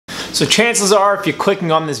So chances are, if you're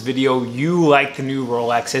clicking on this video, you like the new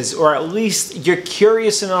Rolexes, or at least you're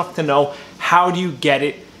curious enough to know how do you get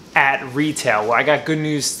it at retail. Well, I got good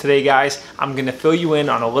news today, guys. I'm gonna fill you in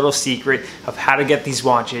on a little secret of how to get these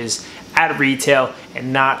watches at retail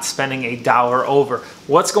and not spending $1 over.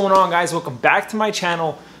 What's going on, guys? Welcome back to my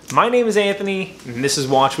channel. My name is Anthony, and this is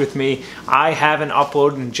Watch With Me. I haven't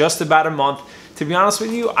uploaded in just about a month. To be honest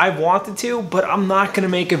with you, I've wanted to, but I'm not gonna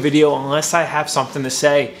make a video unless I have something to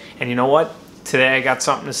say. And you know what? Today I got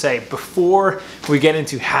something to say. Before we get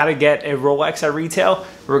into how to get a Rolex at retail,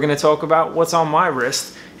 we're gonna talk about what's on my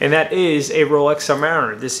wrist, and that is a Rolex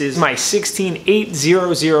Submariner. This is my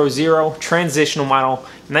 168000 transitional model,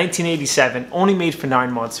 1987, only made for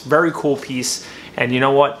 9 months. Very cool piece. And you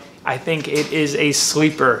know what? I think it is a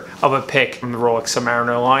sleeper of a pick from the Rolex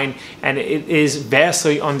Submariner line, and it is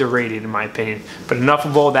vastly underrated in my opinion. But enough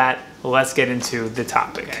of all that, let's get into the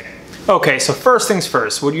topic. Okay, so first things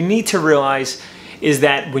first, what you need to realize is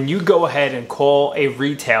that when you go ahead and call a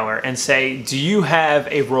retailer and say, do you have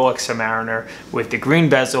a Rolex Submariner with the green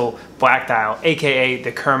bezel, black dial, aka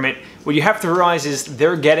the Kermit, what you have to realize is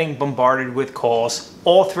they're getting bombarded with calls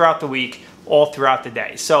all throughout the week, all throughout the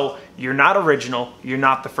day. So you're not original, you're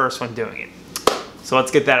not the first one doing it. So let's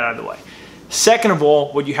get that out of the way. Second of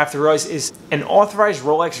all, what you have to realize is an authorized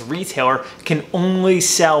Rolex retailer can only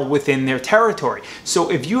sell within their territory.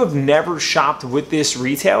 So if you have never shopped with this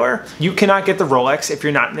retailer, you cannot get the Rolex if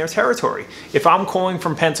you're not in their territory. If I'm calling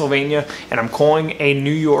from Pennsylvania and I'm calling a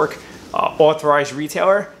New York authorized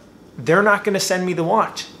retailer, they're not gonna send me the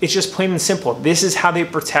watch. It's just plain and simple. This is how they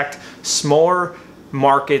protect smaller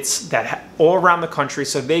markets that all around the country,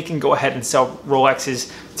 so they can go ahead and sell Rolexes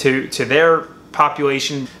to their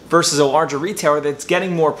population versus a larger retailer that's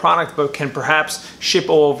getting more product but can perhaps ship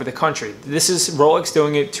all over the country. This is Rolex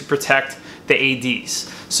doing it to protect the ADs.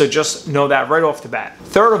 So just know that right off the bat.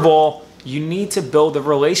 Third of all, you need to build a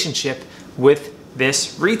relationship with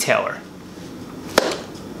this retailer.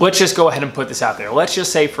 Let's just go ahead and put this out there. Let's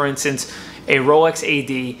just say, for instance, a Rolex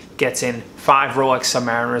AD gets in 5 Rolex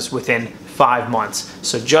Submariners within 5 months.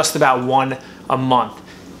 So just about 1 a month.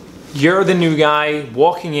 You're the new guy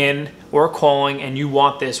walking in or calling and you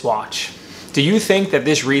want this watch. Do you think that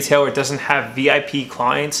this retailer doesn't have VIP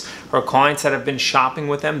clients or clients that have been shopping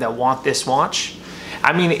with them that want this watch?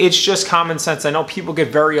 I mean, it's just common sense. I know people get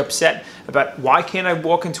very upset about why can't I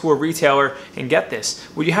walk into a retailer and get this?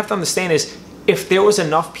 What you have to understand is if there was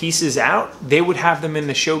enough pieces out, they would have them in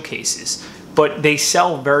the showcases, but they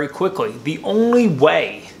sell very quickly. The only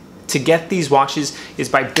way to get these watches is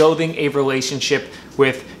by building a relationship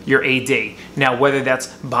with your AD. Now, whether that's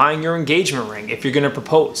buying your engagement ring, if you're gonna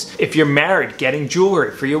propose, if you're married, getting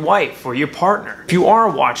jewelry for your wife or your partner. If you are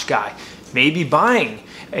a watch guy, maybe buying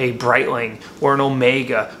a Breitling or an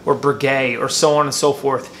Omega or Breguet or so on and so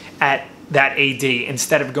forth at that AD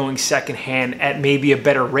instead of going secondhand at maybe a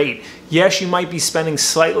better rate. Yes, you might be spending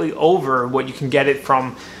slightly over what you can get it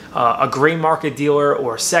from a gray market dealer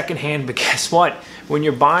or secondhand, but guess what? When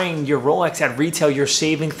you're buying your Rolex at retail, you're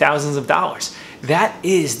saving thousands of dollars. That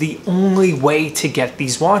is the only way to get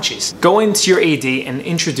these watches. Go into your AD and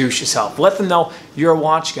introduce yourself. Let them know you're a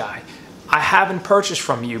watch guy. I haven't purchased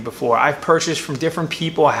from you before. I've purchased from different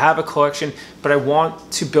people. I have a collection, but I want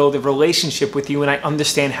to build a relationship with you and I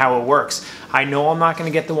understand how it works. I know I'm not gonna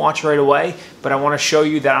get the watch right away, but I wanna show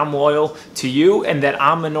you that I'm loyal to you and that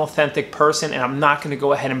I'm an authentic person and I'm not gonna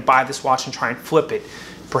go ahead and buy this watch and try and flip it.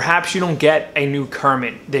 Perhaps you don't get a new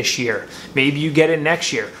Kermit this year. Maybe you get it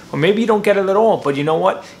next year. Or maybe you don't get it at all. But you know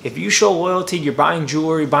what? If you show loyalty, you're buying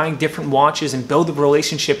jewelry, buying different watches, and build a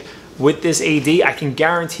relationship with this AD, I can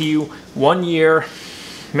guarantee you 1 year,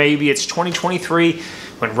 maybe it's 2023,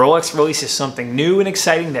 when Rolex releases something new and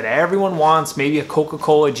exciting that everyone wants, maybe a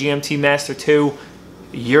Coca-Cola GMT Master 2,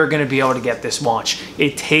 you're gonna be able to get this watch.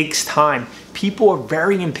 It takes time. People are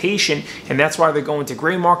very impatient, and that's why they're going to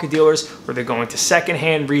gray market dealers or they're going to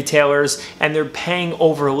secondhand retailers and they're paying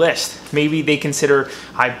over list. Maybe they consider,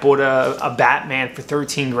 I bought a Batman for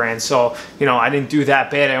 13 grand, so you know I didn't do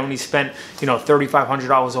that bad. I only spent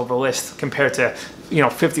 $3,500 over list compared to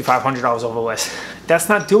 $5,500 over list. That's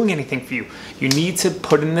not doing anything for you. You need to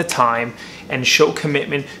put in the time and show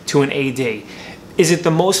commitment to an AD. Is it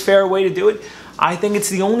the most fair way to do it? I think it's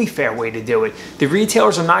the only fair way to do it. The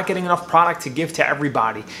retailers are not getting enough product to give to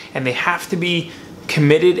everybody, and they have to be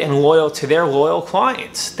committed and loyal to their loyal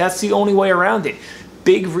clients. That's the only way around it.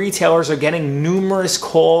 Big retailers are getting numerous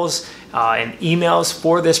calls and emails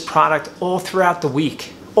for this product all throughout the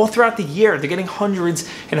week, all throughout the year. They're getting hundreds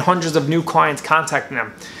and hundreds of new clients contacting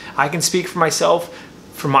them. I can speak for myself.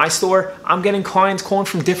 For my store, I'm getting clients calling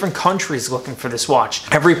from different countries looking for this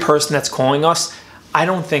watch. Every person that's calling us, I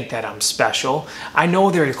don't think that I'm special. I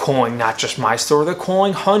know they're calling not just my store, they're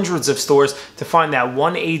calling hundreds of stores to find that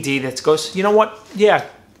one AD that goes, you know what, yeah,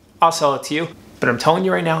 I'll sell it to you. But I'm telling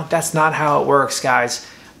you right now, that's not how it works, guys.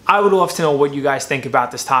 I would love to know what you guys think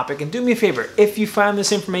about this topic, and do me a favor, if you found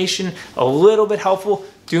this information a little bit helpful,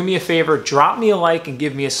 do me a favor, drop me a like and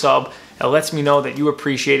give me a sub. It lets me know that you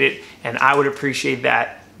appreciate it, and I would appreciate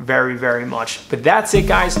that very, very much. But that's it,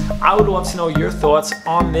 guys. I would love to know your thoughts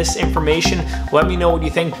on this information. Let me know what you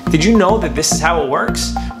think. Did you know that this is how it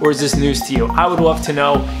works, or is this news to you? I would love to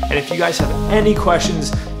know. And if you guys have any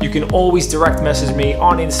questions, you can always direct message me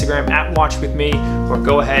on Instagram at watchwithme, or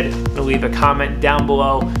go ahead and leave a comment down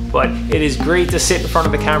below. But it is great to sit in front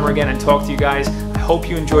of the camera again and talk to you guys. I hope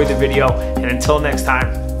you enjoyed the video, and until next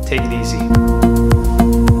time, take it easy.